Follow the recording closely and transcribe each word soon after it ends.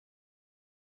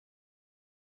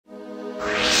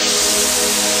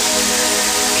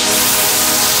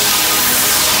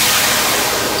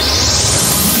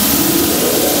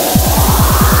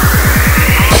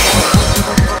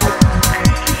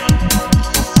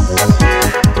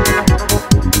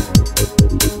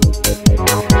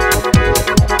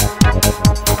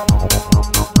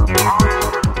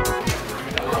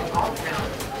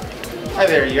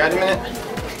Wait a minute.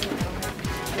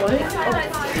 What?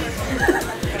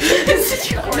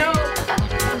 Oh. No.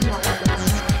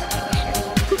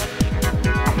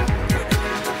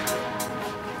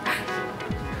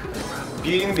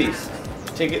 Beauty and the Beast.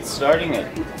 Tickets starting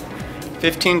at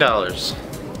 $15.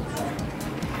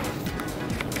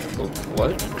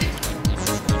 What?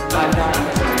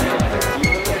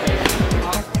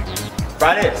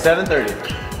 Friday at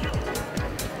 7:30.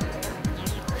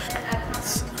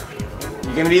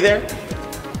 You gonna be there?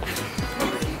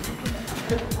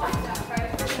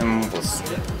 And we'll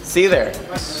see you there.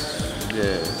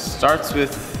 Starts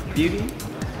with Beauty,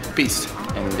 Beast.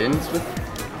 and ends with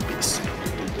Beast.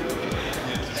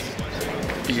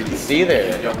 Beauty. See you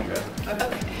there.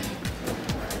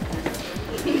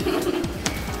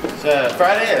 It's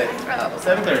Friday at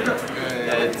 7:30.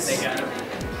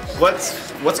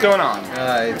 What's going on?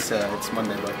 It's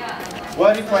Monday, but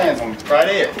What are your plans on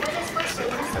Friday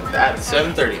at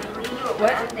 7:30?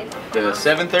 What? The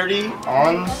 7:30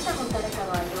 on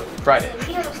Friday.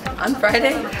 On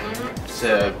Friday? It's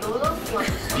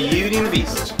Beauty and the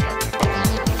Beast.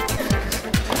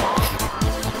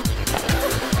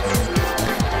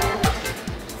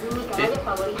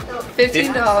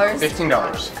 $15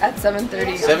 $15. at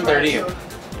 7:30. 7:30.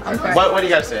 On Friday. What do you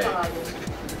gotta say?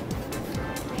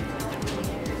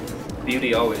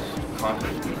 Beauty always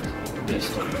conquers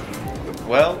Beast.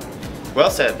 Well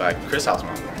said by Chris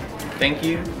Hausman. Thank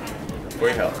you for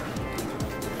your help.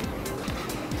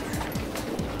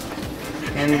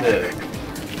 And the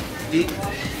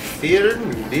Theater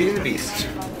and Beauty and the Beast.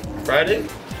 Friday?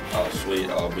 Oh sweet,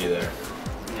 I'll be there.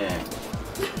 Yeah.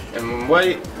 And what do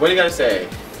you gotta say?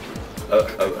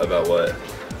 About what?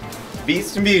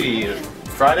 Beast and Beauty,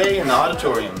 Friday in the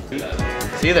auditorium.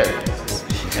 See you there.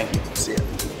 Thank you. see ya.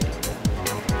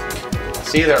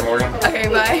 See you there, Morgan. Okay,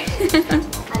 bye.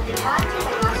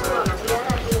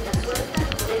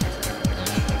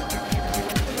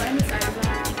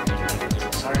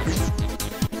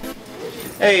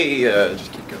 Hey,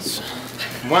 Just keep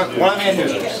going. one man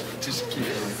Hoosiers. Just keep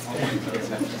going.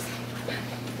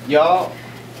 Y'all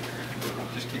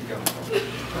Just keep going.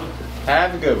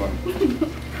 have a good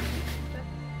one.